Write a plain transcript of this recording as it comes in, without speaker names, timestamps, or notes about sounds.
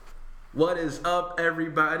What is up,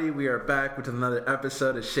 everybody? We are back with another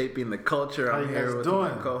episode of Shaping the Culture. I'm here with my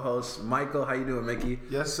co-host, Michael. How you doing, Mickey?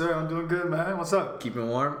 Yes, sir. I'm doing good, man. What's up? Keeping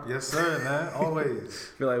warm? Yes, sir, man. Always.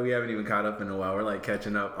 I feel like we haven't even caught up in a while. We're like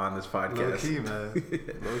catching up on this podcast.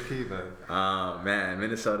 Low key, man. Man,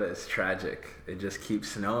 Minnesota is tragic. It just keeps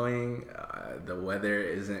snowing. The weather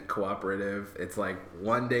isn't cooperative. It's like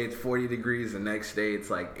one day it's 40 degrees, the next day it's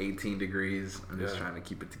like 18 degrees. I'm just trying to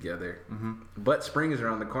keep it together. Mm-hmm. But spring is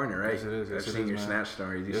around the corner, right? Yes, it is. I've seen your Snap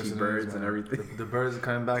stories. You see birds and everything. The birds are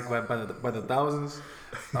coming back by the thousands.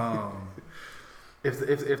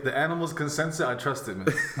 If the animals can sense it, I trust it, man.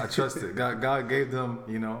 I trust it. God gave them,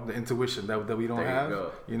 the intuition that we don't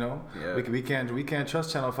have. Yeah. We can't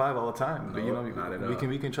trust Channel 5 all the time. But not at all.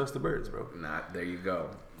 We can trust the birds, bro. There you go.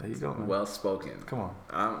 There you go, man. Well spoken. Come on.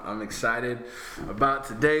 I'm excited about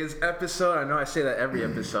today's episode. I know I say that every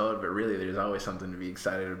episode, but really there's always something to be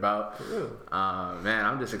excited about. For real. Man,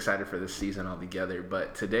 I'm just excited for this season altogether.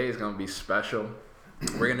 But today is going to be special.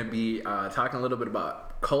 We're going to be talking a little bit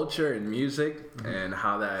about culture and music and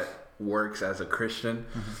how that works as a Christian.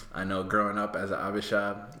 I know growing up as an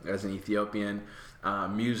Abishab, as an Ethiopian,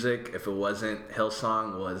 music, if it wasn't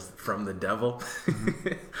Hillsong, was from the devil.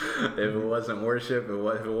 If it wasn't worship,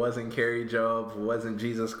 if it wasn't Carrie Job, if it wasn't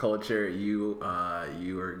Jesus culture, you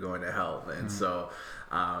were going to hell. And so,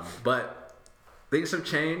 but things have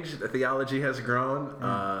changed. The theology has grown.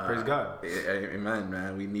 Praise God. Amen,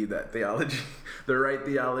 man. We need that theology, the right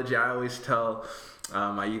theology. I always tell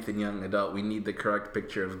my youth and young adult, we need the correct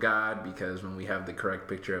picture of God, because when we have the correct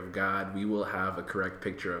picture of God, we will have a correct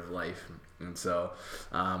picture of life. And so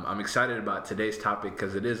I'm excited about today's topic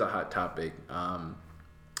because it is a hot topic.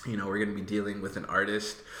 We're going to be dealing with an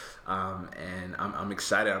artist, and I'm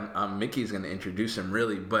excited. Mickey's going to introduce him,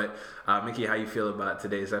 really. But Mickey, how you feel about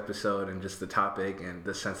today's episode and just the topic and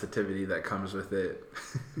the sensitivity that comes with it?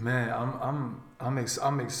 Man,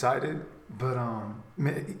 I'm excited, but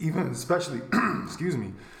even especially, excuse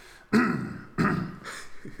me.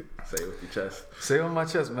 Say it with your chest. Say it on my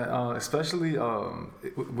chest, man. Especially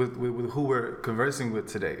with who we're conversing with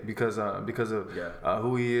today, because of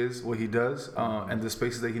who he is, what he does, and the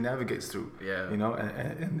spaces that he navigates through. Yeah.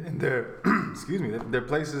 And they're excuse me, they're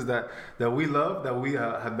places that we love, that we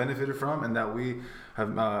have benefited from, and that we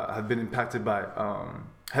have been impacted by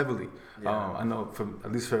heavily. Yeah. I know,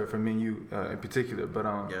 at least for me and you in particular, but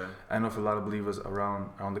I know for a lot of believers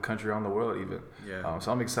around the country, around the world even. Yeah.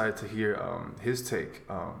 So I'm excited to hear his take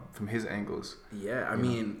from his angles. Yeah, I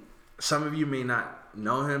mean, some of you may not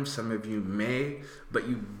know him, some of you may, but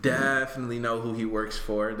you definitely know who he works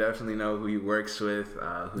for, definitely know who he works with.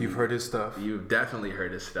 You've heard his stuff. You've definitely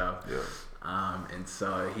heard his stuff. Yeah. And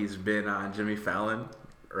so he's been on Jimmy Fallon.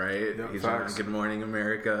 Right? Yep, he's facts. on Good Morning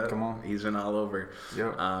America. Come on. He's been all over.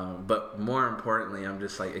 Yep. But more importantly, I'm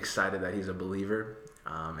just excited that he's a believer,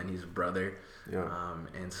 and he's a brother. Yeah.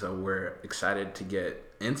 And so we're excited to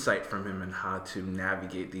get insight from him on how to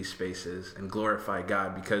navigate these spaces and glorify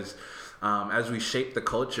God, because as we shape the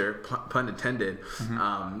culture, pun intended,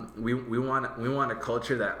 we want a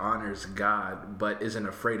culture that honors God but isn't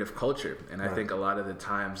afraid of culture. And right. I think a lot of the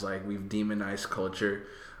times we've demonized culture.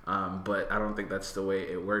 But I don't think that's the way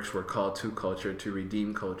it works. We're called to culture, to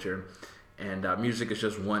redeem culture. And music is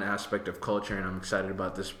just one aspect of culture, and I'm excited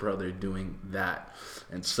about this brother doing that.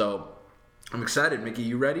 And so I'm excited. Mickey,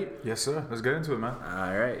 you ready? Yes, sir. Let's get into it, man.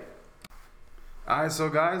 All right. All right, so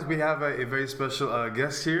guys, we have a very special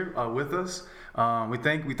guest here with us. We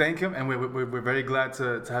thank him, and we're very glad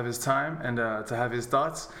to have his time and to have his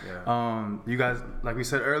thoughts. Yeah. You guys, like we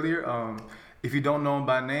said earlier, if you don't know him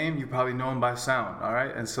by name, you probably know him by sound, all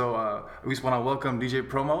right? And so we just want to welcome DJ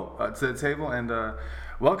Promo to the table, and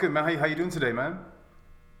welcome, man. How you doing today, man?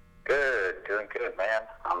 Good, doing good, man.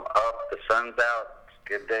 I'm up, the sun's out, it's a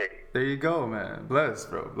good day. There you go, man.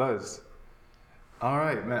 Blessed, bro, blessed. All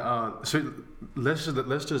right, man. Let's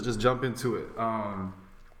just jump into it.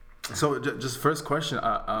 So just first question.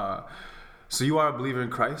 So you are a believer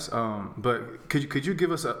in Christ, but could you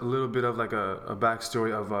give us a little bit of a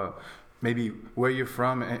backstory of maybe where you're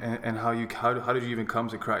from and how did you even come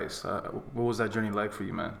to Christ? What was that journey like for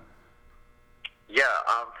you, man? Yeah,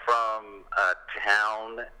 I'm from a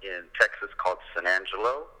town in Texas called San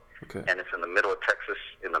Angelo. Okay. And it's in the middle of Texas,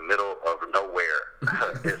 in the middle of nowhere.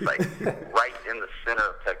 It's right in the center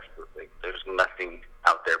of Texas. There's nothing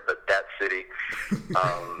out there but that city.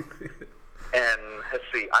 And let's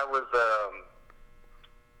see, I was,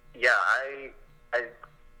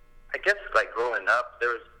 I guess growing up, there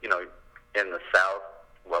was, in the South,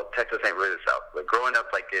 well, Texas ain't really the South, but growing up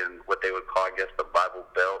in what they would call, I guess, the Bible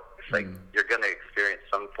Belt, it's you're going to experience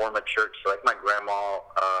some form of church. So my grandma,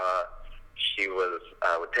 she would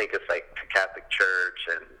take us like to Catholic church,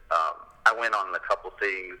 and I went on a couple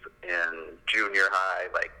things in junior high.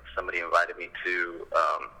 Like somebody invited me to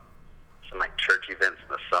some like church events in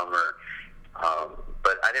the summer,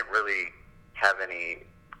 but I didn't really have any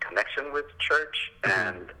connection with church.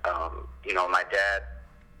 And my dad,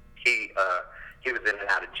 he was in and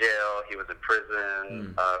out of jail. He was in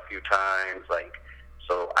prison a few times. Like,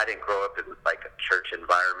 so I didn't grow up in like a church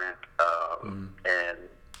environment. And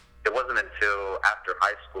it wasn't until after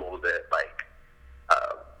high school that like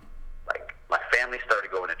my family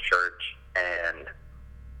started going to church, and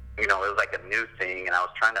it was like a new thing, and I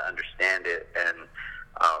was trying to understand it, and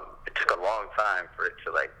it took a long time for it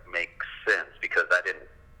to like make sense, because I didn't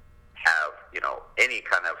have any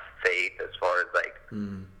kind of faith as far as like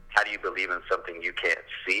how do you believe in something you can't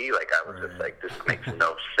see? Like I was just like, this makes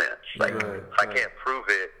no sense. Like if I can't prove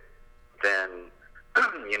it, then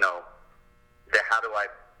then how do I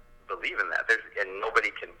believe in that? And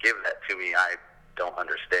nobody can give that to me. I don't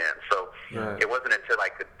understand. So it wasn't until I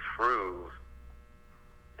could prove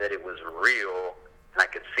that it was real and I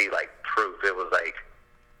could see like proof. It was like,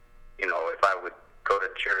 if I would go to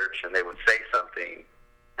church and they would say something,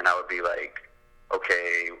 and I would be like,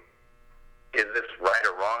 okay, is this right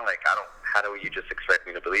or wrong? Like, how do you just expect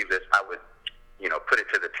me to believe this? I would, put it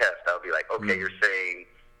to the test. I would be like, okay, you're saying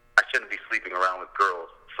I shouldn't be sleeping around with girls,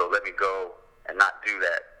 so let me go and not do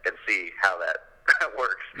that and see how that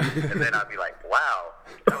works. And then I'd be like, wow,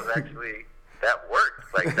 that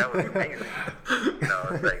worked. Like, that was amazing.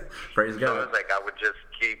 It's like, praise God. So it was like I would just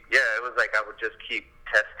keep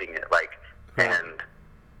testing it. Like, and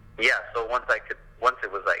so once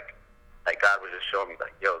it was like God was just showing me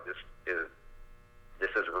like, yo, this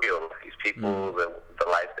is real. These people, the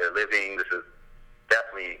life they're living, this is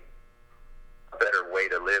definitely a better way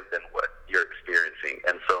to live than what you're experiencing.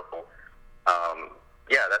 And so,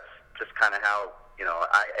 that's just kind of how,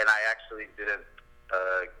 I actually didn't,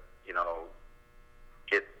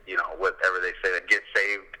 get, whatever they say, that get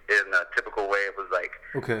saved in a typical way. It was like,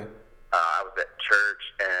 I was at church,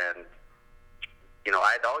 and,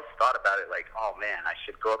 I'd always thought about it like, oh man, I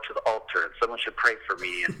should go up to the altar and someone should pray for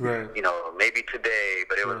me, and, maybe today,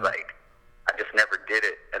 but it was like, I just never did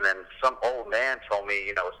it. And then some old man told me,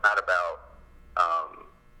 it's not about,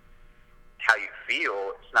 how you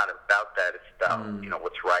feel. It's not about that. It's about,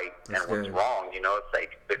 what's right and what's wrong. It's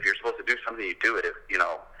like, if you're supposed to do something, you do it,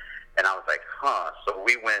 and I was like, so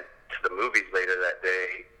we went to the movies later that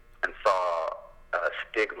day and saw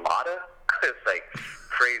Stigmata. It's like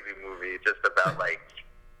crazy movie, just about like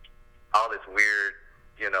all this weird,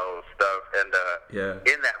 stuff. And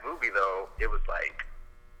in that movie though, it was like,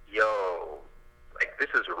 yo, like this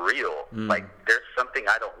is real. Like there's something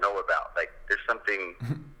I don't know about. Like there's something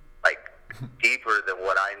like deeper than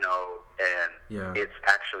what I know, and it's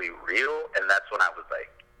actually real. And that's when I was like,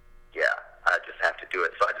 I just have to do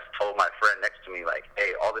it. So I just told my friend next to me, like,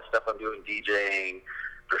 hey, all this stuff I'm doing, DJing,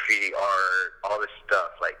 graffiti art, all this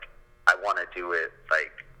stuff, like, I want to do it,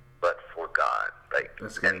 like, but for God. Like,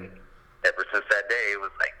 and ever since that day, it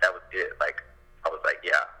was like, that was it. Like, I was like,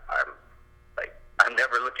 I'm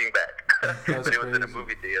never looking back. But it was in a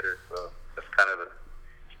movie theater, so that's kind of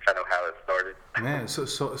how it started. Man,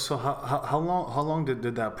 so how long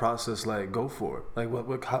did that process like go for?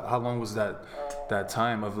 Like how long was that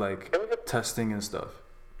time of like testing and stuff?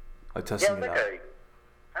 Like testing it out.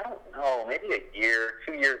 I don't know, maybe a year,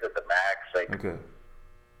 2 years at the max. Like, okay.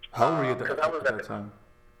 How old were you at that time?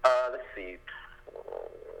 Let's see,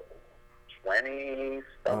 20.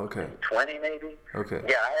 Oh, okay. 20 maybe. Okay.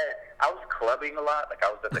 Yeah, I was clubbing a lot. Like I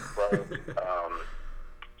was at the club.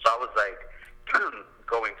 So I was like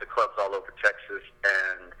going to clubs all over Texas,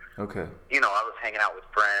 and I was hanging out with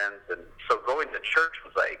friends, and so going to church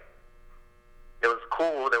was like, it was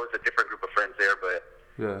cool. There was a different group of friends there, but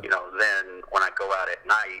then when I go out at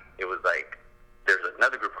night, it was like there's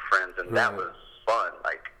another group of friends, and that was fun.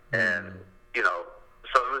 Like, and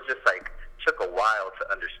so it was just like took a while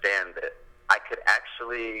to understand that I could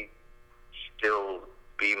actually still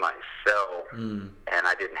be myself, and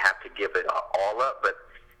I didn't have to give it all up. But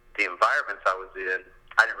the environments I was in,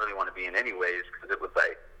 I didn't really want to be in anyways, because it was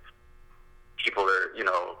like people are,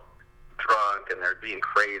 drunk and they're being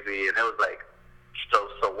crazy, and it was like,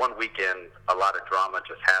 so one weekend, a lot of drama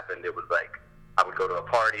just happened. It was like, I would go to a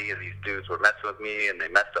party, and these dudes were messing with me, and they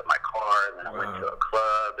messed up my car, and then I went to a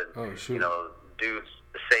club, and, dudes,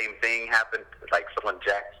 the same thing happened, like someone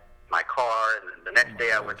jacked my car, and then the next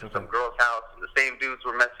day I went to some girl's house, and the same dudes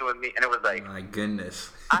were messing with me, and it was like, my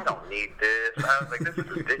goodness, I don't need this. I was like, this is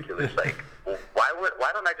ridiculous. Like,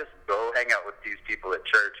 why don't I just go hang out with these people at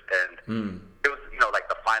church? And it was, like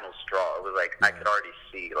the final straw. It was like I could already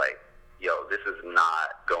see, like, yo, this is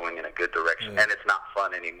not going in a good direction, and it's not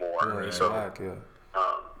fun anymore. Right. So,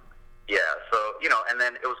 Yeah. So and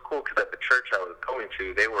then it was cool because at the church I was going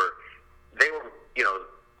to, they were, they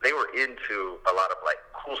were into a lot of like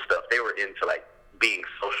cool stuff. They were into like being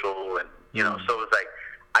social, and so it was like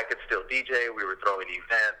I could still DJ. We were throwing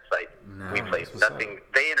events, like we played nothing.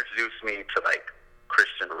 They introduced me to like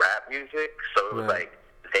Christian rap music, so it was like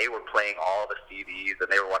they were playing all the CDs and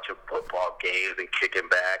they were watching football games and kicking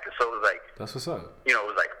back, and so it was like, that's what's up. It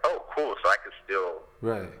was like, oh, cool. So I could still,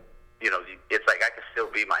 it's like I could still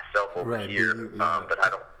be myself over here, but I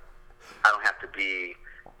don't have to be,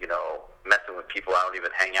 messing with people I don't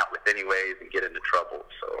even hang out with anyways and get into trouble.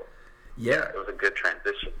 So it was a good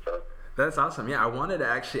transition. So. That's awesome. Yeah, I wanted to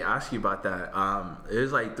actually ask you about that. It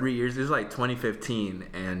was like 3 years. It was like 2015,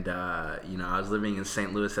 and I was living in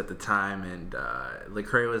St. Louis at the time, and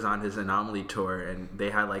Lecrae was on his Anomaly tour, and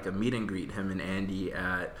they had like a meet and greet, him and Andy,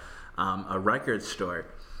 at a record store,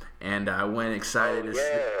 and I went excited.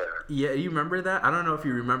 Yeah, you remember that? I don't know if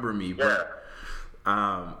you remember me, but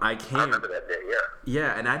I came. I remember that day. Yeah.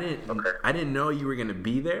 Yeah, and I didn't know you were gonna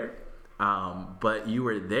be there. But you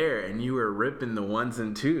were there and you were ripping the 1s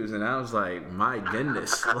and 2s, and I was like, my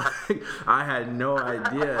goodness, like I had no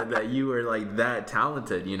idea that you were like that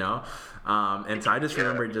talented, and so I just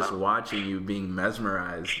remember just watching you being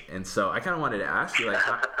mesmerized, and so I kind of wanted to ask you, like,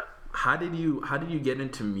 how did you get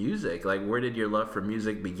into music? Like, where did your love for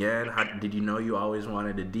music begin? How did you know you always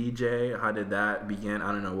wanted to DJ? How did that begin?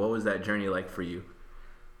 I don't know. What was that journey like for you?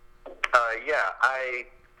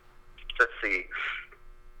 Let's see.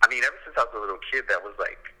 I mean, ever since I was a little kid, that was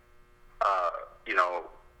like,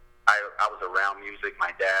 I was around music.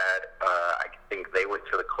 My dad, I think they went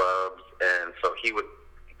to the clubs, and so he would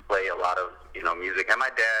play a lot of, music. And my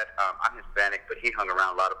dad, I'm Hispanic, but he hung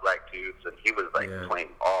around a lot of black dudes, and he was like playing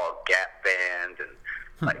all Gap Band and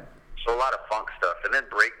like, so a lot of funk stuff. And then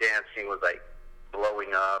breakdancing was like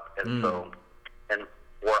blowing up, and so, and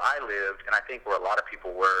where I lived, and I think where a lot of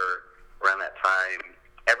people were around that time,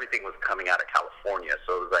 everything was coming out of California.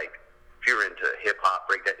 So it was like, if you were into hip-hop,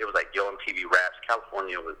 breakdance, it was like Yo MTV Raps.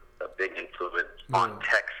 California was a big influence on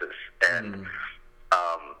Texas. And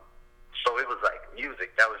so it was like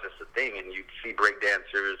music. That was just a thing. And you'd see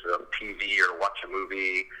breakdancers on TV or watch a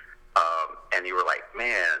movie, and you were like,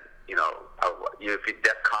 man, if you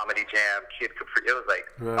Def Comedy Jam, Kid Capri, it was like,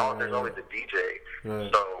 there's always a DJ.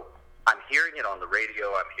 Right. So I'm hearing it on the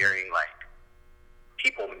radio. I'm hearing like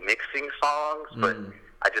people mixing songs, but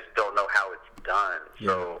I just don't know how it's done.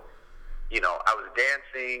 So, I was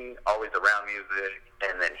dancing, always around music,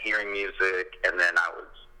 and then hearing music, and then I was,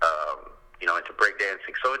 into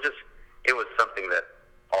breakdancing. So it was something that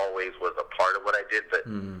always was a part of what I did, but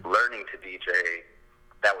learning to DJ,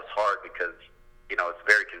 that was hard because, it's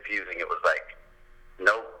very confusing. It was like,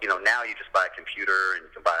 now you just buy a computer and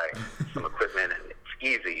you can buy some equipment and it's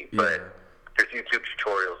easy, but there's YouTube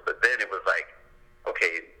tutorials. But then it was like,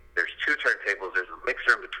 okay, there's 2 turntables, there's a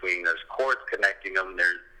mixer in between, there's cords connecting them,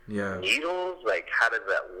 there's needles, like how does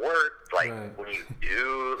that work? Like when you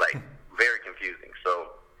do, like very confusing.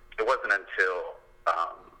 So it wasn't until,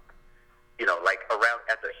 like around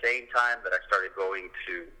at the same time that I started going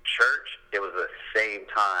to church, it was the same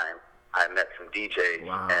time I met some DJs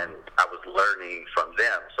and I was learning from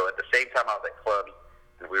them. So at the same time I was at clubs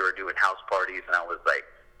and we were doing house parties and I was like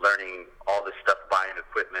learning all this stuff, buying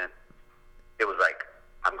equipment. It was like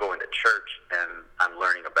I'm going to church and I'm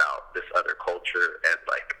learning about this other culture and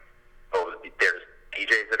like, there's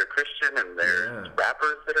DJs that are Christian and there's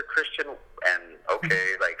rappers that are Christian and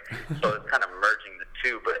like, so it's kind of merging the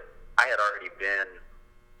two, but I had already been,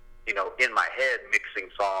 in my head mixing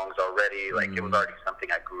songs already, like it was already something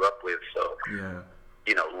I grew up with, so,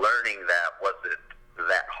 learning that wasn't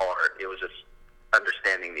that hard. It was just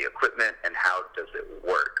understanding the equipment and how does it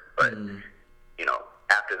work, but,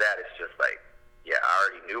 after that it's just like, I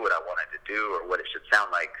already knew what I wanted to do or what it should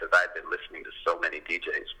sound like because I've been listening to so many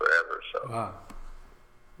DJs forever. So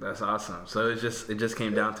that's awesome. So it just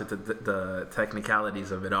came down to the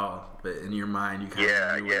technicalities of it all, but in your mind you kind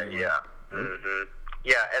of knew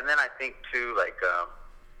and then I think too, like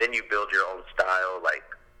then you build your own style, like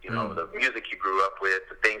the music you grew up with,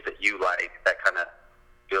 the things that you like, that kind of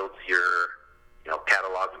builds your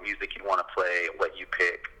catalog of music you want to play, what you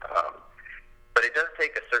pick. But it does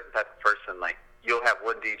take a certain type of person. Like you'll have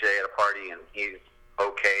one DJ at a party and he's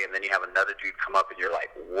okay, and then you have another dude come up and you're like,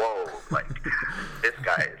 whoa, like this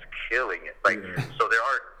guy is killing it. Like so there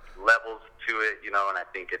are levels to it, and I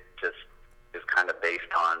think it just is kind of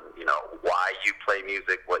based on why you play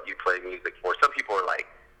music, what you play music for. Some people are like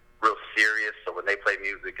real serious, so when they play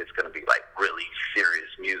music, it's going to be like really serious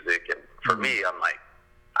music. And for me, I'm like,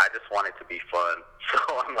 I just want it to be fun. So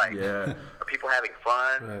I'm like, are people having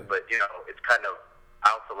fun? Right. But, you know, it's kind of, I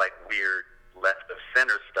also like weird left of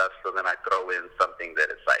center stuff, so then I throw in something that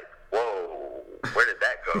is like, whoa, where did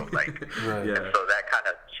that go? Like, and so that kind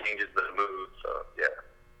of changes the mood. So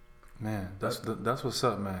man, that's what's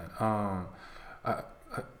up, man.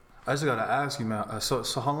 I just gotta ask you, man. So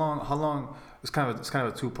how long? It's kind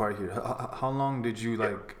of a two-part here. How long did you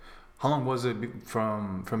like? How long was it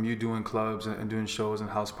from you doing clubs and doing shows and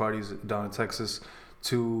house parties down in Texas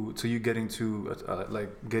to you getting to like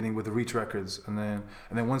getting with Reach Records, and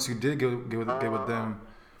then once you did get with them?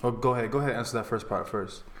 Oh, go ahead, answer that first part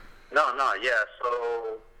first. No, yeah. So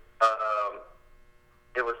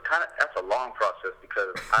it was that's a long process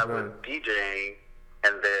because I was DJing,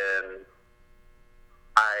 and then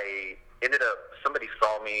I ended up, somebody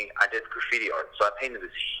saw me. I did graffiti art, so I painted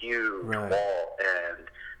this huge wall, and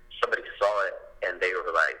somebody saw it, and they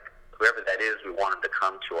were like, whoever that is, we want him to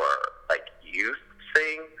come to our like youth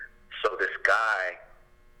thing. So this guy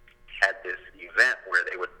had this event where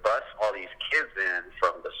they would bus all these kids in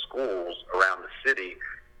from the schools around the city,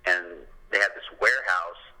 and they had this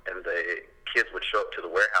warehouse, and the kids would show up to the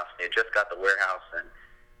warehouse, and they had just got the warehouse, and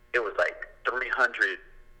it was like 300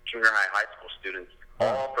 junior high school students,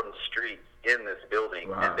 all from the streets in this building,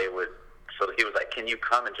 and they would, so he was like, can you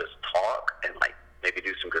come and just talk and like maybe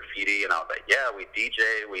do some graffiti? And I was like, yeah, we DJ,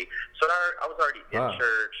 so I was already in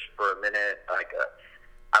church for a minute, like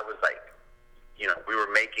I was like, you know, we were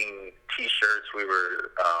making t-shirts, we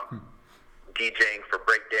were DJing for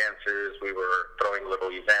break dancers, we were throwing little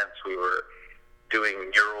events, we were doing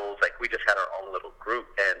murals, like we just had our own little group,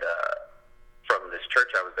 and from this church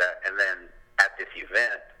I was at, and then at this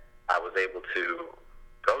event I was able to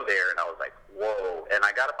go there, and I was like, whoa, and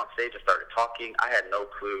I got up on stage and started talking. I had no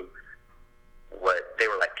clue what, they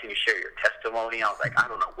were like, can you share your testimony? I was like, I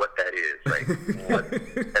don't know what that is, like, what?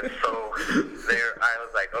 And so there, I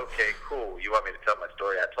was like, okay, cool, you want me to tell my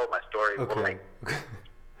story? I told my story. Well, like,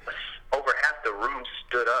 over half the room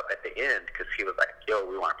stood up at the end, because he was like, yo,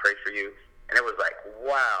 we want to pray for you. And it was like,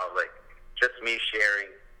 wow, like, just me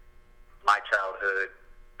sharing my childhood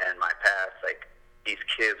and my past, like, these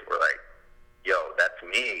kids were like, yo, that's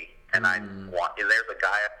me, and and there's a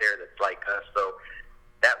guy up there that's like us. So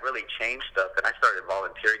that really changed stuff, and I started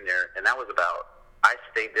volunteering there, and that was I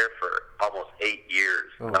stayed there for almost 8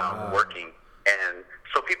 years working, and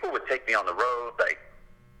so people would take me on the road, like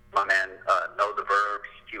my man Know the Verbs,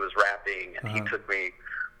 he was rapping, and he took me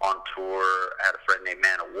on tour. I had a friend named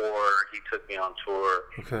Man of War, he took me on tour,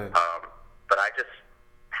 but I just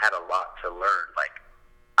had a lot to learn. Like,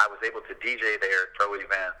 I was able to DJ there, throw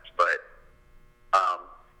events, but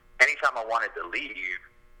anytime I wanted to leave,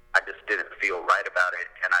 I just didn't feel right about it,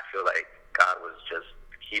 and I feel like God was just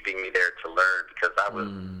keeping me there to learn, because I was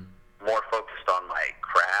more focused on my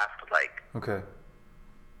craft, like,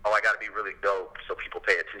 oh, I got to be really dope so people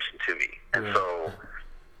pay attention to me, and so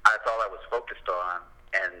that's all I was focused on,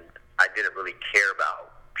 and I didn't really care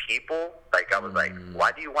about people. Like, I was like,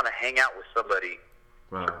 why do you want to hang out with somebody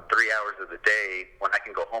for 3 hours of the day when I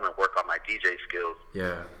can go home and work on my DJ skills?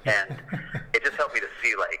 And it just helped me to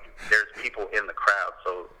see, like, there's people in the crowd,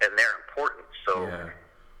 so, and they're important. So,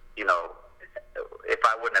 you know, if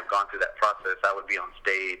I wouldn't have gone through that process, I would be on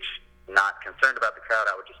stage not concerned about the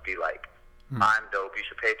crowd. I would just be like, I'm dope, you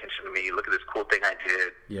should pay attention to me, look at this cool thing I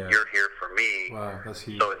did, you're here for me. Wow, that's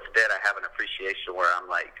huge. So instead I have an appreciation where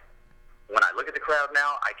I'm like, when I look at the crowd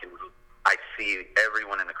now, I see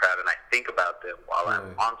everyone in the crowd, and I think about them while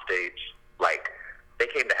I'm on stage. Like, they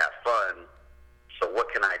came to have fun, so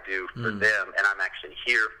what can I do for them? And I'm actually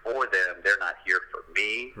here for them. They're not here for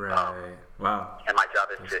me. And my job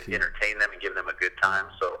is to entertain them and give them a good time.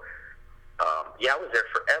 So, I was there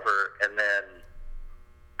forever, and then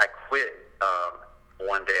I quit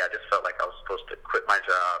one day. I just felt like I was supposed to quit my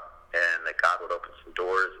job, and that God would open some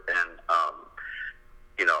doors, and,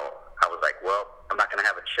 you know, I was like, well, I'm not going to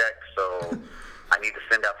have a check, so I need to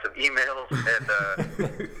send out some emails. And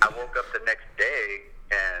I woke up the next day,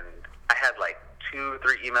 and I had like 2-3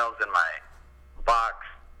 emails in my box,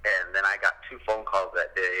 and then I got 2 phone calls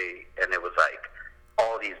that day, and it was like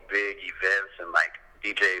all these big events, and like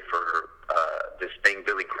DJ for this thing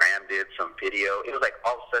Billy Graham did, some video. It was like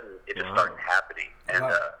all of a sudden it just started happening. And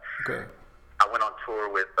I went on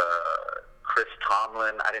tour with Chris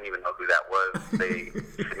Tomlin. I didn't even know who that was. They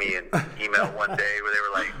sent me an email one day where they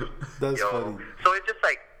were like, That's funny. So it just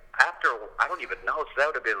like, after, I don't even know, so that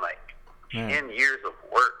would have been like 10 years of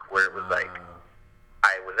work, where it was like,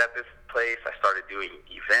 I was at this place, I started doing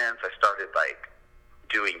events, I started like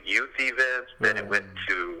doing youth events, then it went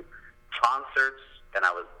to concerts, and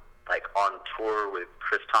I was like on tour with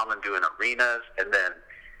Chris Tomlin doing arenas, and then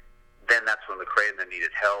then that's when Lecrae and them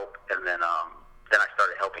needed help, and then I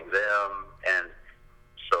started helping them, and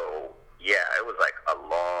so yeah, it was like a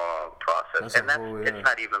long process. It's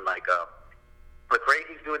not even like Lecrae,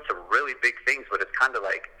 he's doing some really big things, but it's kind of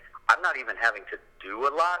like I'm not even having to do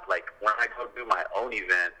a lot. Like when I go do my own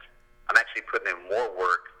event, I'm actually putting in more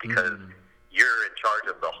work because you're in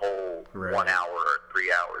charge of the whole 1 hour or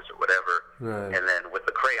 3 hours or whatever. Right. And then with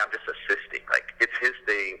Lecrae, I'm just assisting. Like it's his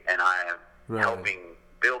thing, and I am helping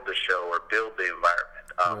build the show or build the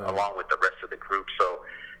environment along with the rest of the group. So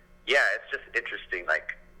yeah, it's just interesting,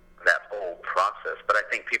 like that whole process. But I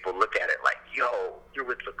think people look at it like, yo, you're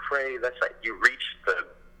with Lecrae. That's like you reached the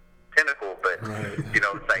pinnacle, but you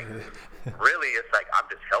know, it's like really, it's like I'm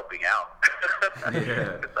just helping out.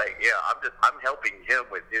 It's like I'm helping him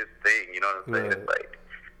with his thing. You know what I'm saying? It's like,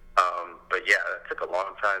 but yeah, it took a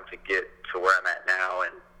long time to get to where I'm at now,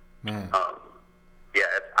 and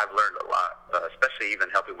I've learned a lot, especially even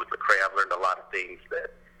helping with Lecrae. I've learned a lot of things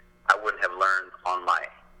that I wouldn't have learned on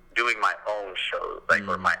doing my own shows, like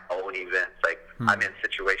or my own events. Like I'm in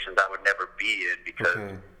situations I would never be in because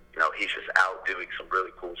you know he's just out doing some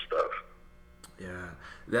really cool stuff. Yeah,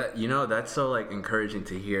 that's so like encouraging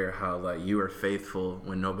to hear how like you were faithful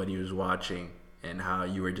when nobody was watching, and how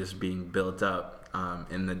you were just being built up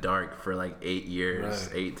in the dark for like 8 years,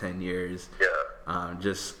 10 years. Yeah.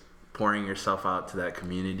 Just pouring yourself out to that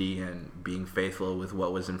community and being faithful with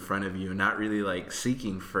what was in front of you, not really like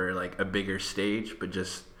seeking for like a bigger stage, but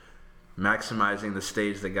just maximizing the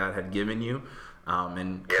stage that God had given you,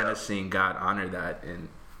 and kind of seeing God honor that and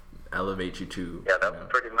elevate you to. Yeah, that was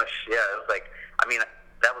pretty much, it was like, I mean,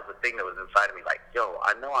 that was the thing that was inside of me, like, yo,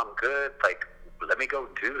 I know I'm good, like, let me go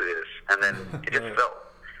do this. And then it just felt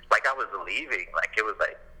like I was leaving, like, it was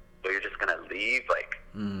like, so you're just gonna leave, like,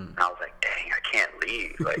 and I was like, dang, I can't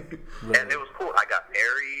leave, like, and it was cool. I got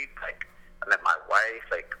married, like, I met my wife,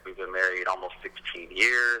 like, we've been married almost 16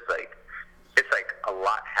 years, like, it's like a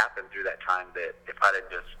lot happened through that time that if I'd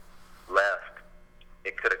have just left,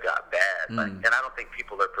 it could have got bad. Like, and I don't think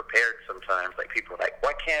people are prepared sometimes. Like, people are like,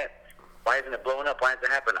 why isn't it blowing up? Why hasn't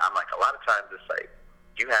it happened? I'm like, a lot of times it's like,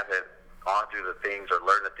 you haven't gone through the things or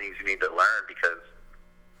learned the things you need to learn, because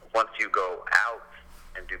once you go out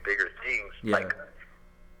and do bigger things, like,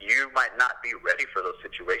 you might not be ready for those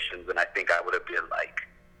situations. And I think I would have been like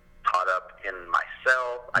caught up in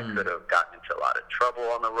myself. I could have gotten into a lot of trouble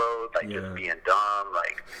on the road, like just being dumb,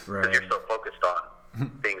 like, because you're so focused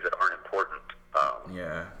on things that aren't important.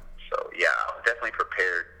 So yeah, I was definitely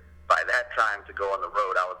prepared by that time to go on the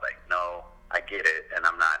road. I was like, no, I get it, and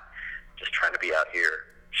I'm not just trying to be out here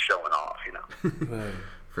showing off, you know.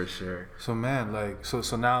 For sure. So man, like, so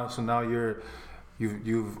now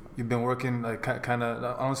you've been working like kind of,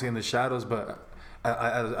 I don't say in the shadows, but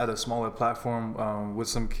at a smaller platform with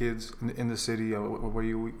some kids in the city where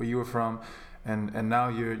you were from, and now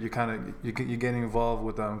you're getting involved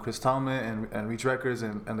with Chris Tomlin and Reach Records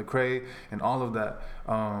and Lecrae and all of that.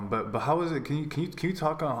 But how is it? Can you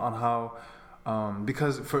talk on how?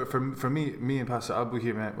 Because for me and Pastor Abu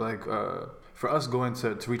here, man, like for us going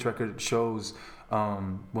to Reach Record shows.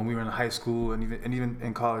 When we were in high school and even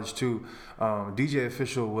in college too, DJ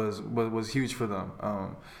Official was huge for them,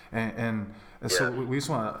 and so we just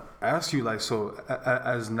want to ask you, like, so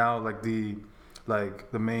as now like the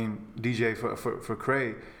main DJ for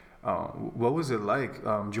Cray, what was it like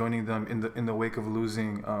joining them in the wake of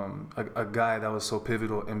losing a guy that was so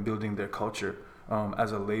pivotal in building their culture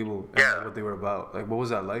as a label and what they were about? Like, what was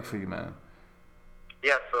that like for you, man?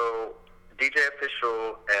 Yeah, so DJ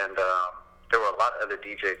Official and there were a lot of other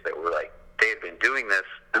DJs that were like, they had been doing this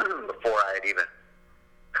before I had even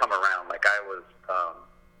come around. Like, I was,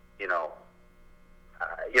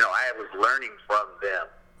 I was learning from them.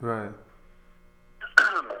 Right.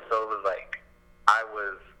 So it was like, I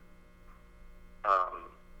was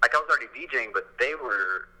already DJing, but they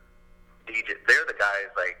were they're the guys,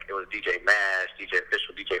 like, it was DJ Mash, DJ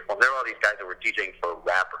Official, DJ Form. There were all these guys that were DJing for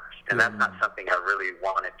rappers, and that's not something I really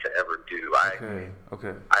wanted to ever do. I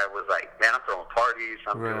was like, man, I'm throwing parties,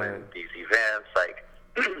 I'm doing these events. Like,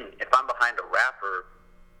 if I'm behind a rapper,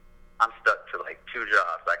 I'm stuck to like 2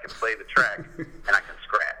 jobs. I can play the track and I can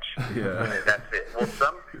scratch. And that's it. Well,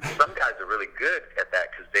 some guys are really good at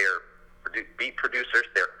that because they're beat producers.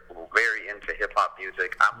 They're very into hip hop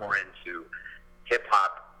music. I'm more into hip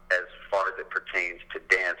hop as far as it pertains to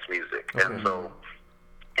dance music. And so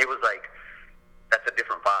it was like, that's a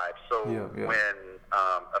different vibe. So when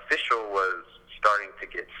Official was starting to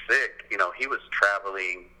get sick, he was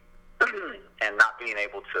traveling and not being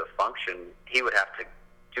able to function. He would have to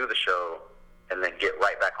do the show and then get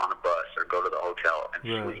right back on a bus or go to the hotel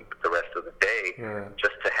and sleep the rest of the day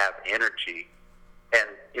just to have energy And,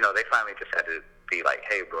 you know, they finally just had to be like,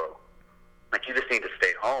 hey, bro, like, you just need to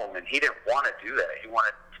stay home. And he didn't want to do that. He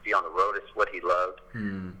wanted to be on the road. It's what he loved.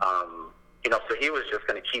 You know, so he was just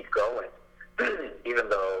going to keep going, even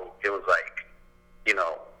though it was like, you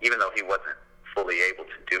know, even though he wasn't fully able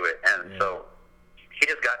to do it. And so he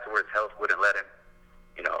just got to where his health wouldn't let him,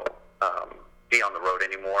 you know, be on the road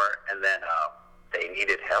anymore. And then they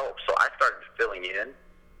needed help. So I started filling in,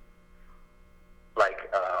 like,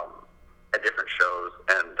 at different shows.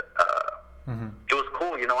 And it was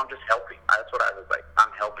cool, you know, I'm just helping. That's what I was like.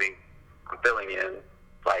 I'm helping. I'm filling in.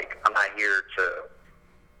 Like, I'm not here to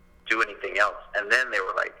do anything else. And then they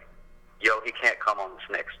were like, yo, he can't come on this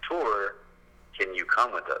next tour. Can you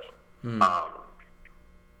come with us?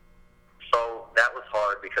 So that was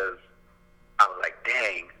hard because I was like,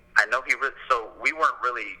 dang, I know he really, so we weren't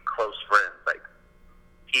really close friends. Like,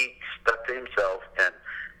 he stuck to himself, and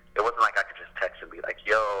it wasn't like I could just text and be like,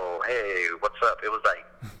 yo, hey, what's up? It was like,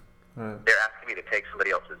 they're asking me to take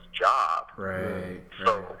somebody else's job. Right.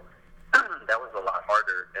 So that was a lot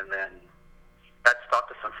harder. And then I just talked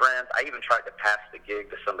to some friends. I even tried to pass the gig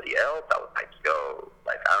to somebody else. I was like, yo,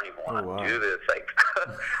 like, I don't even want to do this. Like,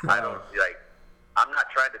 I don't, like, I'm not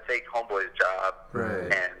trying to take Homeboy's job.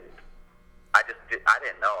 Right. And I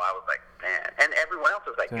didn't know. I was like, man. And everyone else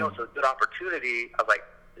was like, yo, it's a good opportunity. I was like,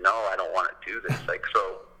 no, I don't want to do this. Like,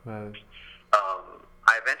 so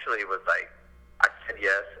I eventually was like, I said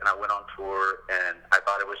yes, and I went on tour, and I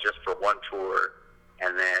thought it was just for one tour,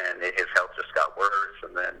 and then his health just got worse,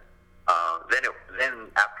 and then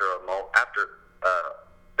after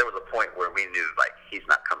there was a point where we knew, like, he's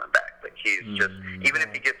not coming back. Like, he's just, even if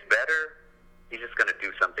he gets better, he's just going to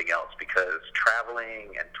do something else, because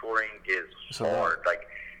traveling and touring is hard. Like,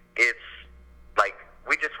 it's like,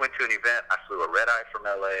 we just went to an event. I flew a red eye from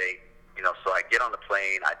LA, you know, so I get on the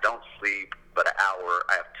plane. I don't sleep but an hour.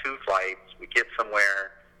 I have 2 flights. We get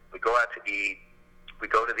somewhere. We go out to eat. We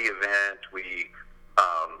go to the event. We,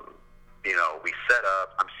 you know, we set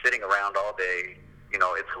up. I'm sitting around all day. You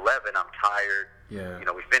know, it's 11. I'm tired. Yeah. You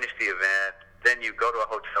know, we finish the event. Then you go to a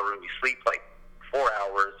hotel room. You sleep like 4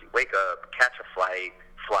 hours. You wake up, catch a flight,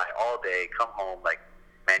 fly all day, come home. Like,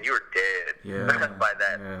 man, you're dead. Yeah. By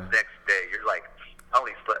that next day, you're like, I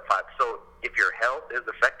only slept 5. So if your health is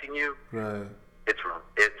affecting you, it's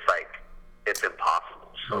like, it's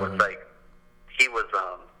impossible. So it's like, he was,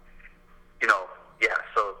 you know,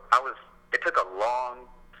 so it took a long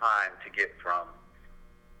time to get from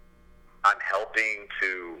I'm helping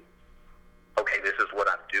to, okay, this is what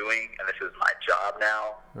I'm doing, and this is my job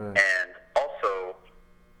now. And also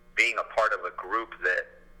being a part of a group that,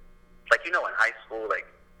 like, you know, in high school, like,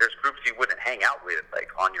 there's groups you wouldn't hang out with, like,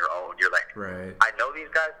 on your own. You're like, I know these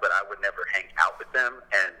guys, but I would never hang out with them.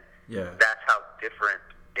 And that's how different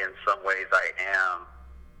in some ways I am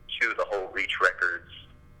to the whole Reach Records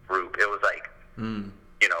group. It was like,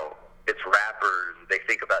 you know, it's rappers. They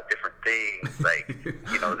think about different things. Like,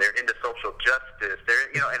 you know, they're into social justice. They're,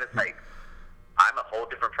 you know, and it's like, I'm a whole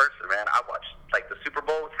different person, man. I watch, like, the Super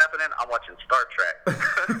Bowl was happening, I'm watching Star Trek.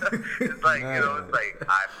 It's like, you know, it's like,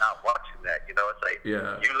 I'm not watching that. You know, it's like,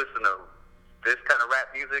 you listen to this kind of rap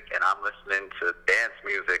music, and I'm listening to dance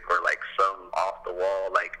music or, like, some off the wall.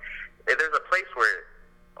 Like, there's a place where it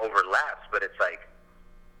overlaps, but it's like,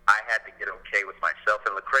 I had to get okay with myself,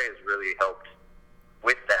 and Lecrae has really helped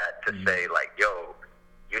with that to say, like, yo,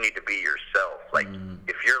 you need to be yourself. Like,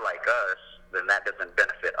 if you're like us, then that doesn't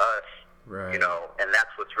benefit us. You know, and that's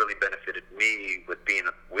what's really benefited me with being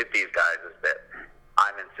with these guys, is that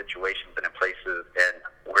I'm in situations and in places and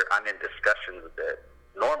where I'm in discussions that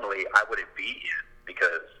normally I wouldn't be in,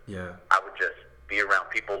 because I would just be around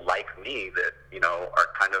people like me that, you know,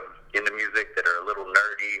 are kind of into music, that are a little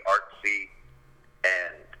nerdy, artsy,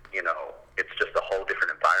 and, you know, it's just a whole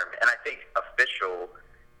different environment. And I think Official,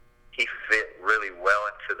 he fit really well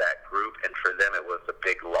into that group, and for them it was a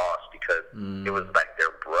big loss, because it was like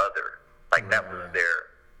their brother. Like, that was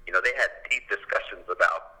their, you know, they had deep discussions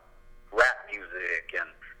about rap music and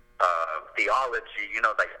theology, you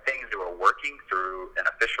know, like things they were working through, and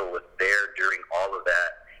Official was there during all of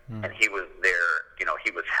that, and he was there, you know,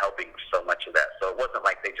 he was helping so much of that. So it wasn't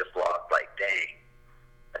like they just lost, like, dang,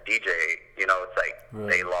 a DJ, you know, it's like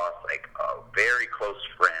they lost, like, a very close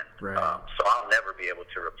friend. So I'll never be able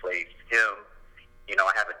to replace him. You know,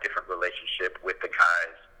 I have a different relationship with the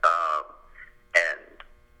guys, and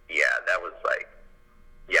that was like,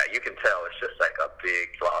 you can tell it's just like a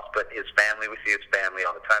big loss. But his family, we see his family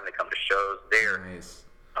all the time. They come to shows. They're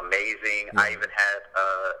amazing. I even had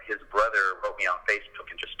his brother wrote me on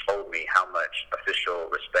Facebook and just told me how much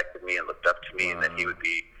Official respected me and looked up to me, and that he would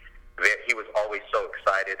be he was always so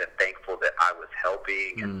excited and thankful that I was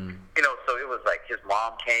helping. And, you know, so it was like his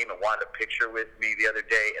mom came and wanted a picture with me the other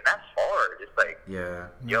day, and that's hard. It's like,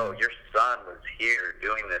 yo, your son was here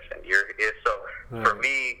doing this, and for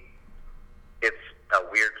me, it's a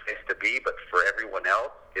weird place to be, but for everyone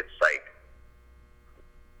else,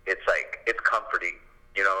 it's comforting.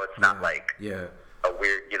 You know, it's not like a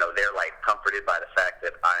weird, you know, they're like comforted by the fact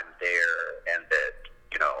that I'm there and that,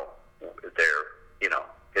 you know, they're, you know,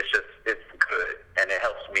 it's good, and it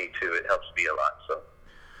helps me too. It helps me a lot. So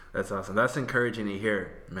that's awesome. That's encouraging to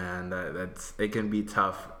hear, man. That's it can be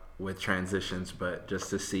tough with transitions, but just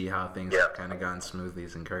to see how things have kind of gone smoothly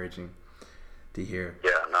is encouraging to hear.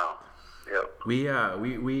 Yeah, no. Yep. We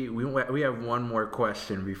have one more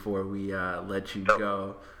question before we let you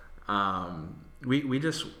go. We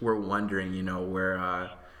just were wondering, you know, we're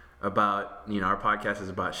about, you know, our podcast is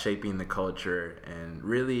about shaping the culture and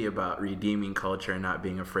really about redeeming culture and not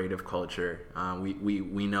being afraid of culture.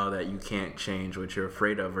 We know that you can't change what you're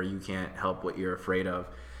afraid of, or you can't help what you're afraid of.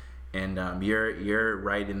 And you're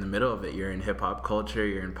right in the middle of it. You're in hip hop culture,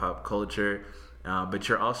 you're in pop culture, but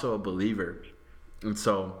you're also a believer. And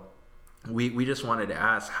so we just wanted to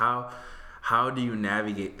ask, how do you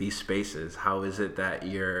navigate these spaces? How is it that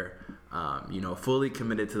you're you know, fully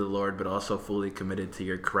committed to the Lord, but also fully committed to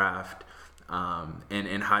your craft?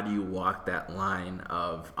 And how do you walk that line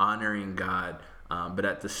of honoring God, but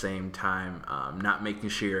at the same time, not making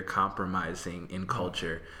sure you're compromising in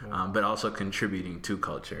culture, but also contributing to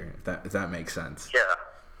culture, if that makes sense?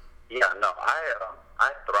 Yeah, no,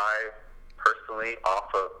 I thrive personally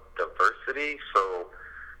off of diversity. So,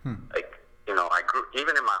 like, you know, I grew,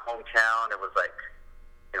 even in my hometown, it was like,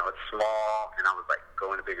 you know, it's small, and I was like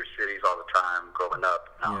going to bigger cities all the time growing up.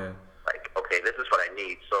 Like, okay, this is what I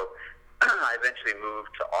need. So I eventually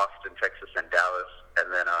moved to Austin, Texas, and Dallas, and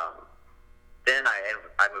then I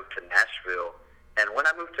moved to Nashville. And when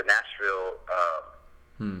I moved to Nashville,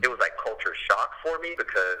 it was like culture shock for me,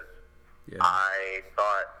 because I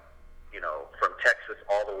thought, you know, from Texas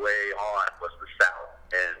all the way on was the South,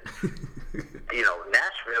 and you know,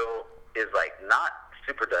 Nashville is like not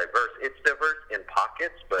super diverse. It's diverse in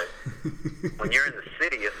pockets, but when you're in the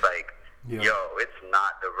city, it's like, yo, it's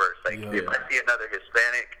not diverse. Like, if I see another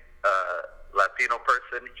Hispanic, Latino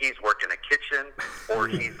person, he's working a kitchen, or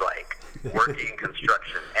he's like working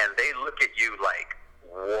construction, and they look at you like,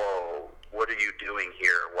 whoa, what are you doing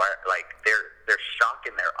here? Why? Like, they're shock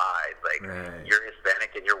in their eyes. Like, you're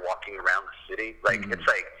Hispanic and you're walking around the city. Like, it's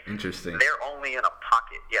like, interesting. They're only in a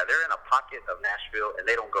pocket. Yeah, they're in a pocket of Nashville, and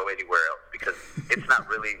they don't go anywhere else, because it's not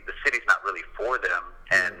really, the city's not really for them.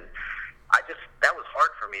 And that was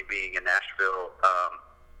hard for me being in Nashville.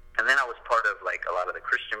 And then I was part of like a lot of the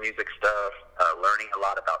Christian music stuff, learning a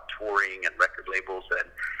lot about touring and record labels. And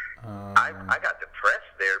I got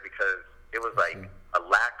depressed there, because it was like a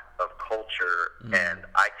lack of culture, and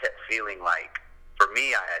I kept feeling like, for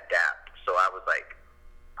me, I adapt. So I was like,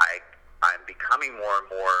 I'm becoming more and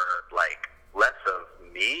more like less of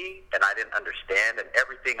me, and I didn't understand, and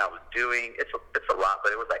everything I was doing, it's a lot,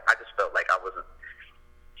 but it was like, I just felt like I wasn't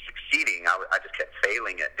succeeding. I just kept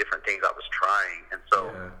failing at different things I was trying. And so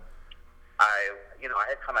I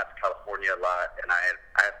had come out to California a lot, and I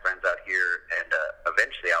had friends out here, and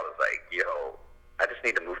eventually I was like, yo, I just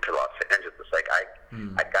need to move to Los Angeles. Like, I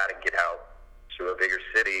got to get out to a bigger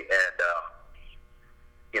city. And,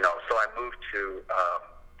 you know, so I moved to,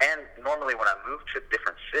 and normally when I moved to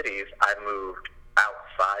different cities, I moved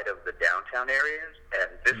outside of the downtown areas. And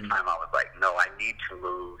this time I was like, no, I need to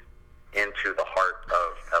move into the heart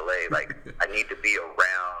of LA. Like, I need to be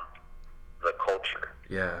around the culture.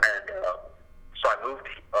 Yeah. And so I moved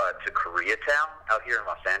to Koreatown out here in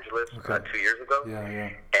Los Angeles 2 years ago.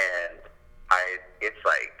 And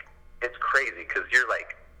it's crazy, because you're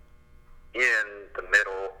like in the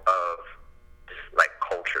middle of like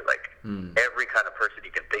culture. Like, every kind of person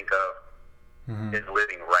you can think of is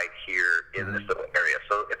living right here in this little area.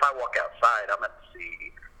 So if I walk outside, I'm going to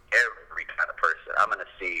see every kind of person. I'm going to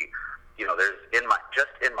see, you know, there's in my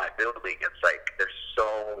building, it's like there's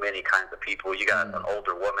so many kinds of people. You got an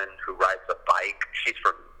older woman who rides a bike. She's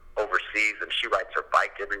from overseas, and she rides her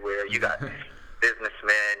bike everywhere. You got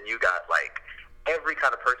businessmen. You got like every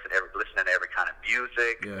kind of person listening to every kind of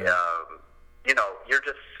music. You know, you're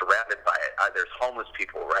just surrounded by it. There's homeless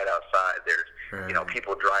people right outside. There's you know,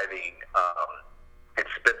 people driving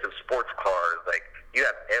expensive sports cars. Like, you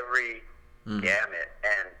have every gamut.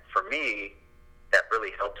 And for me, that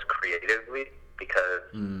really helps creatively, because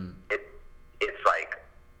it's like,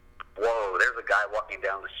 whoa, there's a guy walking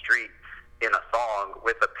down the street in a thong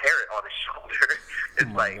with a parrot on his shoulder.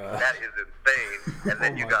 It's like, that is insane. And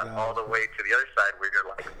then you got all the way to the other side where you're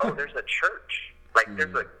like, oh, there's a church. Like,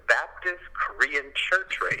 there's a Baptist Korean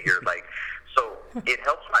church right here. Like, so it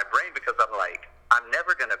helps my brain because I'm like, I'm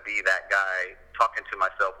never going to be that guy talking to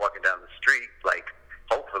myself walking down the street. Like,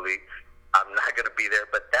 hopefully, I'm not going to be there.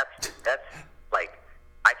 But that's like,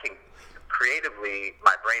 I can creatively,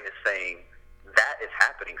 my brain is saying, that is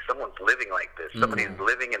happening. Someone's living like this. Somebody's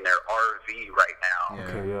living in their RV right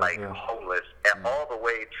now, homeless. And all the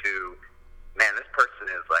way to, man, this person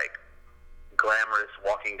is like glamorous,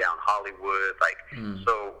 walking down Hollywood. Like,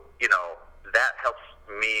 so, you know, that helps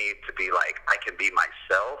me to be like, I can be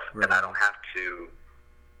myself, and I don't have to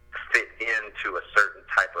fit into a certain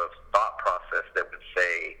type of thought process that would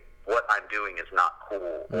say what I'm doing is not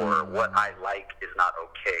cool or what I like is not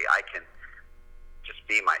okay. I can just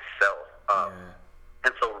be myself.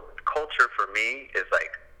 And so culture for me is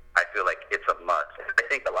like, I feel like it's a must. I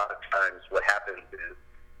think a lot of times what happens is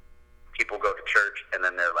people go to church and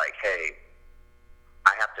then they're like, hey,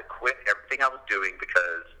 I have to quit everything I was doing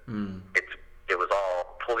because it was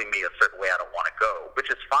all pulling me a certain way I don't want to go, which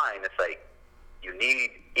is fine. It's like you need,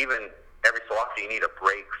 even every so often, you need a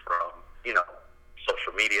break from, you know,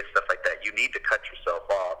 social media, stuff like that. You need to cut yourself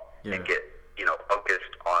off and get, you know,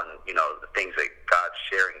 focused on, you know, the things that God's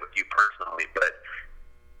sharing with you personally. But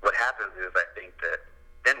what happens is I think that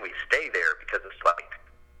then we stay there because it's like,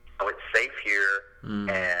 oh, it's safe here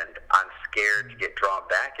and I'm scared to get drawn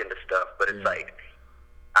back into stuff. But it's like,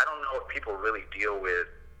 I don't know if people really deal with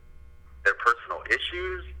their personal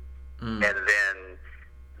issues and then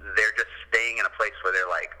they're just staying in a place where they're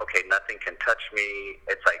like, okay, nothing can touch me.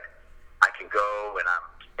 It's like, I can go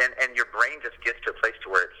and your brain just gets to a place to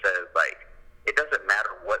where it says like, it doesn't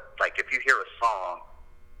matter what, like if you hear a song,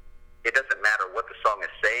 it doesn't matter what the song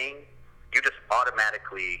is saying. You just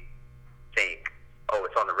automatically think, oh,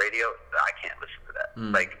 it's on the radio. I can't listen to that.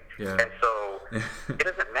 And so it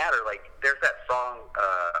doesn't matter. Like there's that song,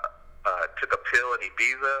 Took a Pill in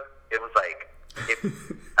Ibiza. It was like, if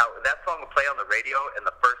that song would play on the radio and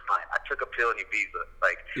the first line, I took a pill in Ibiza.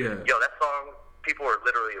 Like, yo, that song, people are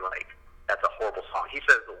literally like, that's a horrible song. He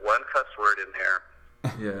says one cuss word in there.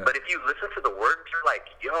 But if you listen to the words, you're like,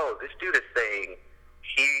 yo, this dude is saying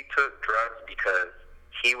he took drugs because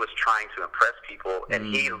he was trying to impress people, and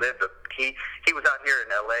he lived he was out here in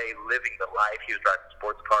LA living the life. He was driving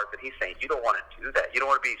sports cars, and he's saying you don't want to do that. You don't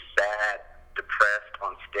want to be sad, depressed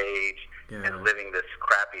on stage and living this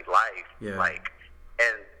crappy life. Like,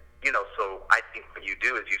 and you know, so I think what you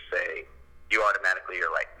do is you say, you automatically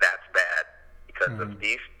are like, that's bad because of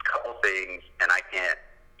these couple things, and I can't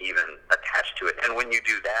even attach to it. And when you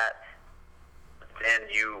do that, then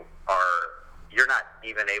you're not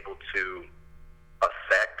even able to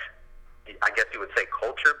affect, I guess you would say,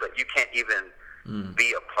 culture, but you can't even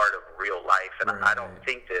be a part of real life. And I don't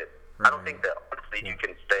think that honestly you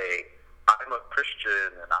can say I'm a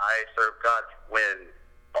Christian and I serve God when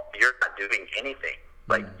you're not doing anything.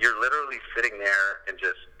 Like you're literally sitting there and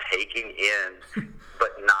just taking in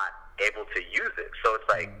but not able to use it. So it's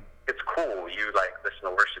like, it's cool. You like listen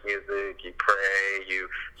to worship music, you pray, you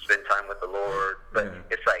spend time with the Lord, but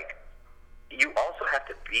it's like you also have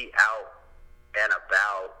to be out and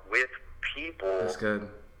about with people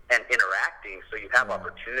and interacting, so you have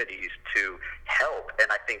opportunities to help.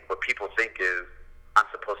 And I think what people think is I'm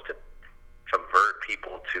supposed to convert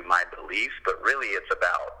people to my beliefs, but really it's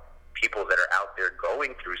about people that are out there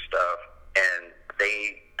going through stuff and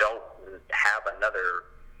they don't have another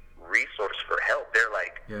resource for help. They're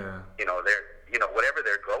like, whatever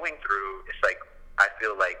they're going through, it's like, I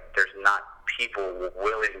feel like there's not people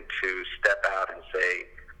willing to step out and say,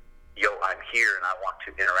 yo, I'm here and I want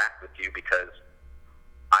to interact with you because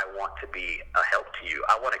I want to be a help to you.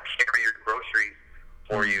 I want to carry your groceries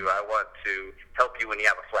for you. I want to help you when you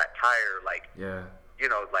have a flat tire. Like,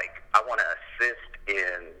 like I want to assist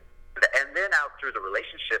in, and then out through the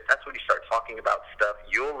relationship, that's when you start talking about stuff.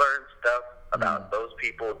 You'll learn stuff about those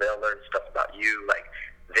people. They'll learn stuff about you. Like,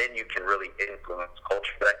 then you can really influence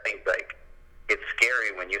culture. But I think, like, it's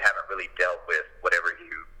scary when you haven't really dealt with whatever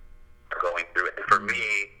you are going through. And for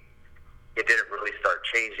me, it didn't really start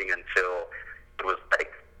changing until it was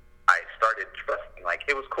like I started trusting. Like,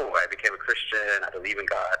 it was cool. I became a Christian. I believe in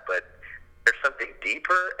God. But there's something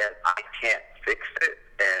deeper, and I can't fix it.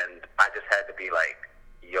 And I just had to be like,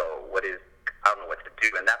 yo, I don't know what to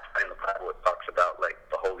do. And that's why in the Bible it talks about, like,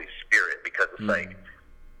 the Holy Spirit, because it's like,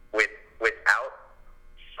 without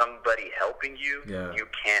somebody helping you, you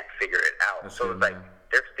can't figure it out. That's so it's like,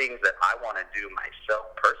 there's things that I want to do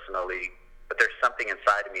myself personally, but there's something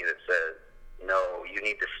inside of me that says, no, you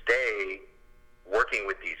need to stay working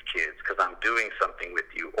with these kids because I'm doing something with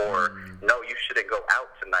you. Or, no, you shouldn't go out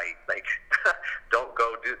tonight. Like, don't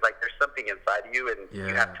go do, like, there's something inside of you you, and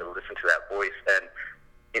you have to listen to that voice. And,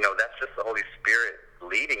 that's just the Holy Spirit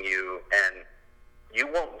leading you, and you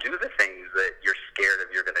won't do the things that you're scared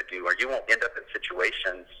of you're going to do, or you won't end up in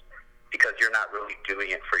situations because you're not really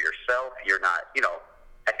doing it for yourself. You're not,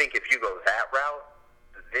 I think if you go that route,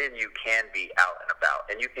 then you can be out and about,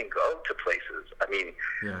 and you can go to places. I mean,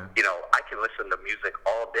 I can listen to music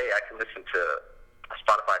all day. I can listen to a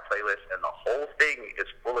Spotify playlist, and the whole thing is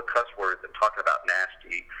full of cuss words and talking about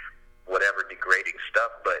nasty, whatever, degrading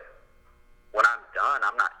stuff. But when I'm done,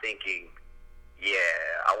 I'm not thinking,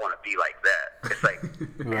 I want to be like that. It's like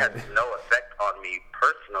it has no effect on me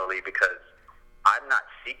personally because I'm not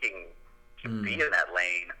seeking to be in that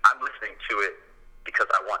lane. I'm listening to it because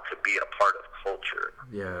I want to be a part of culture.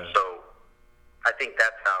 Yeah. So I think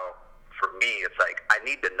that's how, for me, it's like I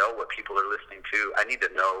need to know what people are listening to. I need to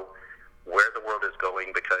know where the world is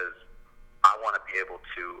going because I want to be able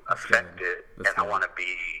to affect it, and I want to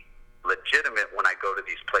be legitimate when I go to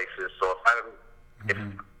these places. So if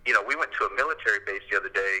we went to a military base the other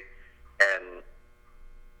day, and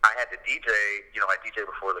I had to DJ. I DJ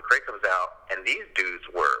before the crate comes out, and these dudes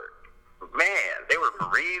were, they were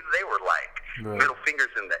Marines. They were like middle fingers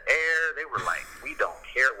in the air. They were like, we don't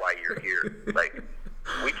care why you're here. Like,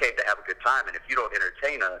 we came to have a good time, and if you don't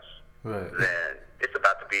entertain us, then it's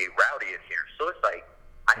about to be rowdy in here. So it's like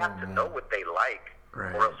I have to know what they like,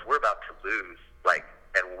 or else we're about to lose. Like,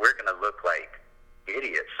 and we're gonna look like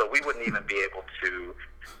idiots. So we wouldn't even be able to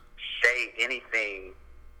say anything,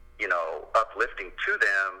 uplifting to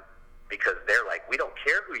them because they're like, we don't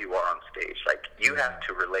care who you are on stage. Like, you have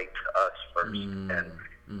to relate to us first. And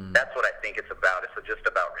that's what I think it's about. It's just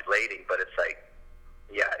about relating, but it's like,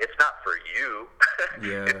 it's not for you.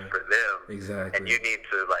 It's for them. Exactly. And you need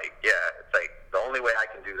to, it's like the only way I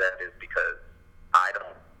can do that is because I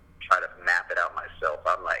don't try to map it out myself.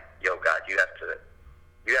 I'm like, yo, God, you have to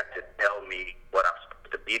tell me what I'm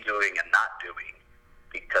supposed to be doing and not doing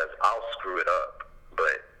because I'll screw it up.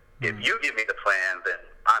 But if you give me the plan, then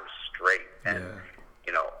I'm straight. And,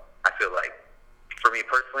 I feel like for me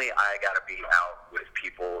personally, I got to be out with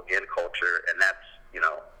people in culture, and that's,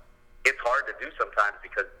 it's hard to do sometimes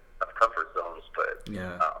because of comfort zones, but I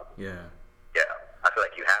feel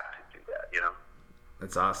like you have to do that,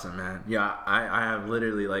 That's awesome, man. Yeah, I have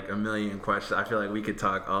literally like a million questions. I feel like we could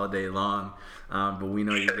talk all day long, but we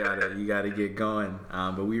know you gotta get going.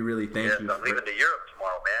 But we really thank you. I'm leaving to Europe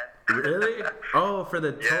tomorrow, man. Really? Oh, for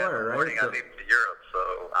the tour, right? Morning, I'm leaving to Europe,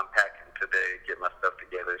 so I'm packing today, get my stuff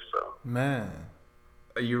together. So, man,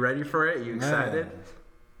 are you ready for it? Are you excited?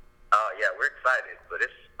 Yeah, we're excited, but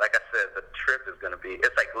it's like I said, the trip is going to be.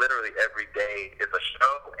 It's like literally every day is a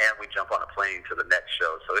show, and we jump on a plane to the next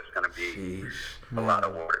show, so it's going to be a lot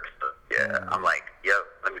of work. So, I'm like,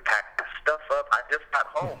 let me pack my stuff up. I just got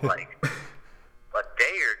home like a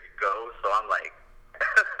day ago, so I'm like,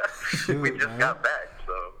 we just got back,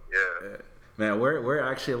 so Man, we're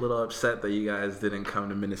actually a little upset that you guys didn't come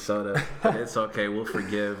to Minnesota. But it's okay, we'll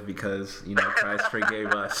forgive because Christ forgave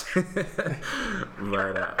us. But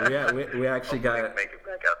we actually got make it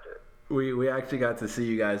back out there. We actually got to see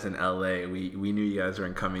you guys in LA. We knew you guys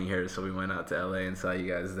weren't coming here, so we went out to LA and saw you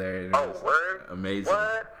guys there. Word? Amazing.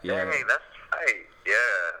 What? Yeah. Hey, that's right.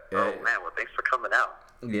 Yeah. Oh man, well thanks for coming out.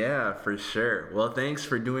 Yeah, for sure. Well, thanks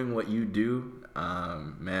for doing what you do.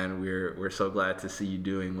 Man, we're so glad to see you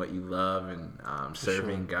doing what you love and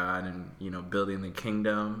serving God and building the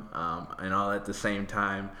kingdom and all at the same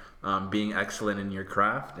time being excellent in your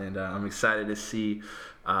craft. And I'm excited to see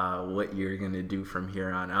what you're gonna do from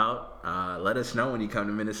here on out. Let us know when you come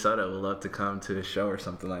to Minnesota. We'd love to come to a show or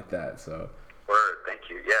something like that. So. Word, thank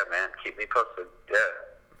you. Yeah, man, keep me posted. Yeah.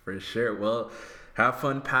 For sure. Well, have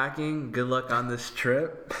fun packing. Good luck on this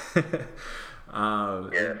trip.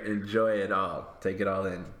 Enjoy it all. Take it all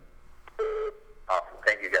in. Awesome.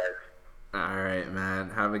 Thank you, guys. All right, man.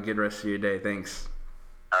 Have a good rest of your day. Thanks.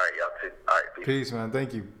 All right, y'all too. All right, peace, man.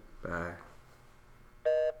 Thank you. Bye.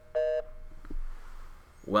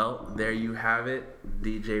 Well, there you have it.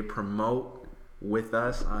 DJ Promote with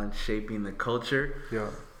us on Shaping the Culture. Yeah.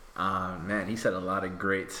 Man, he said a lot of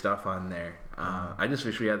great stuff on there. I just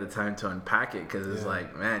wish we had the time to unpack it because it's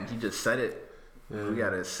like, man, he just said it. Yeah. We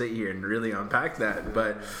got to sit here and really unpack that.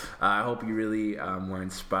 But I hope you really were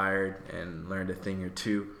inspired and learned a thing or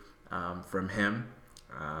two from him.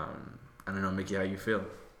 I don't know, Mickey, how you feel?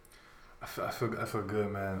 I feel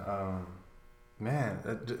good, man. Man,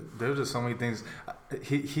 there's just so many things.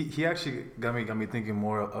 He actually got me thinking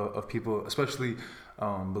more of people, especially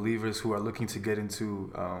believers who are looking to get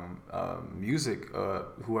into music,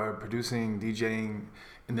 who are producing, DJing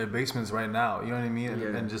in their basements right now. You know what I mean?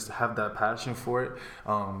 And just have that passion for it.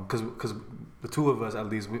 Because the two of us, at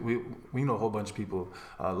least, we know a whole bunch of people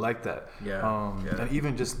like that. And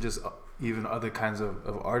even just even other kinds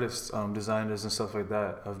of artists, designers and stuff like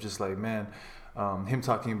that. Of just like, man. Him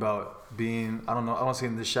talking about being, I don't want to say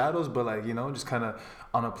in the shadows, but like, you know, just kind of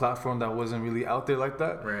on a platform that wasn't really out there like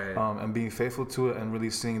that, right. And being faithful to it and really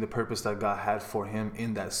seeing the purpose that God had for him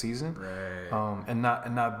in that season, right. And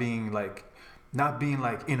not being like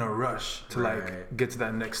in a rush to like get to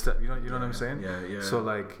that next step. You know what I'm saying? Yeah. So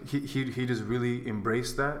like he just really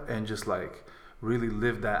embraced that and just like really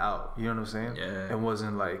lived that out. You know what I'm saying? Yeah. And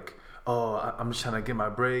wasn't like, oh, I'm just trying to get my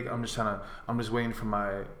break. I'm just waiting for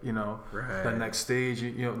my, you know, the next stage.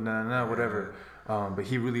 You know, whatever. But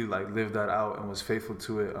he really like lived that out and was faithful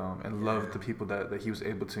to it, and loved the people that he was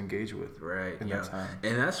able to engage with. Right. In that time.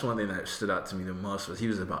 And that's one thing that stood out to me the most was he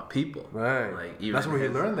was about people. Right. Like even that's where he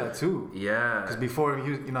learned that too. Yeah. Because before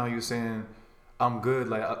he was saying, I'm good.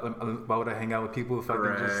 Like, why would I hang out with people if I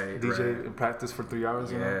can just DJ and practice for 3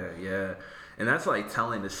 hours? You know? Yeah. And that's like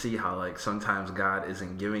telling to see how like sometimes God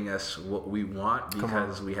isn't giving us what we want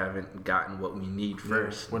because we haven't gotten what we need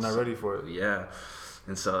first. We're not ready for it. Yeah.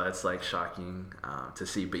 And so that's like shocking to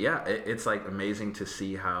see. But yeah, it's like amazing to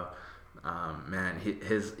see how, man,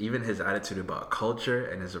 his attitude about culture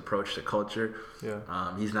and his approach to culture.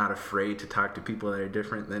 Yeah. He's not afraid to talk to people that are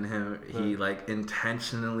different than him. Right. He like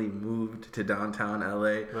intentionally moved to downtown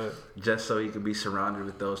LA just so he could be surrounded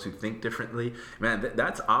with those who think differently. Man,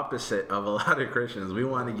 that's opposite of a lot of Christians. We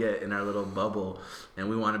want to get in our little bubble and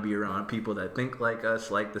we want to be around people that think like us,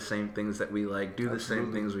 like the same things that we like, do the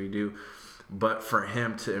same things we do. But for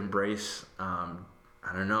him to embrace,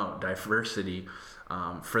 diversity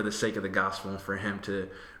for the sake of the gospel, and for him to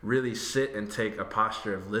really sit and take a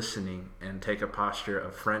posture of listening and take a posture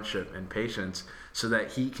of friendship and patience so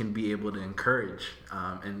that he can be able to encourage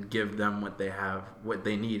and give them what they have, what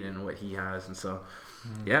they need, and what he has. And so,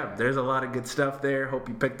 there's a lot of good stuff there. Hope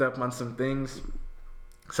you picked up on some things.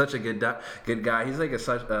 Such a good guy. He's like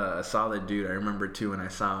such a solid dude. I remember too when I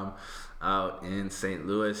saw him out in St.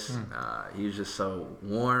 Louis. He was just so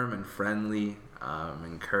warm and friendly,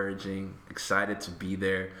 encouraging, excited to be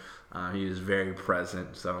there. He was very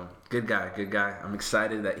present. So good guy. I'm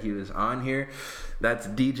excited that he was on here. That's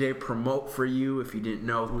DJ Promote for you if you didn't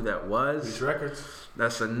know who that was. These records.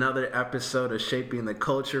 That's another episode of Shaping the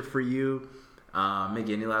Culture for you.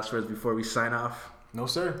 Miggy, any last words before we sign off? No,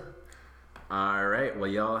 sir. All right.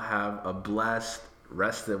 Well, y'all have a blessed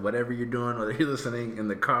rest of whatever you're doing, whether you're listening in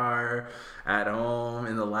the car, at home,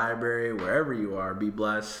 in the library, wherever you are. Be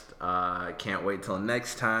blessed. Can't wait till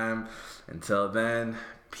next time. Until then,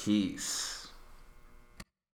 peace.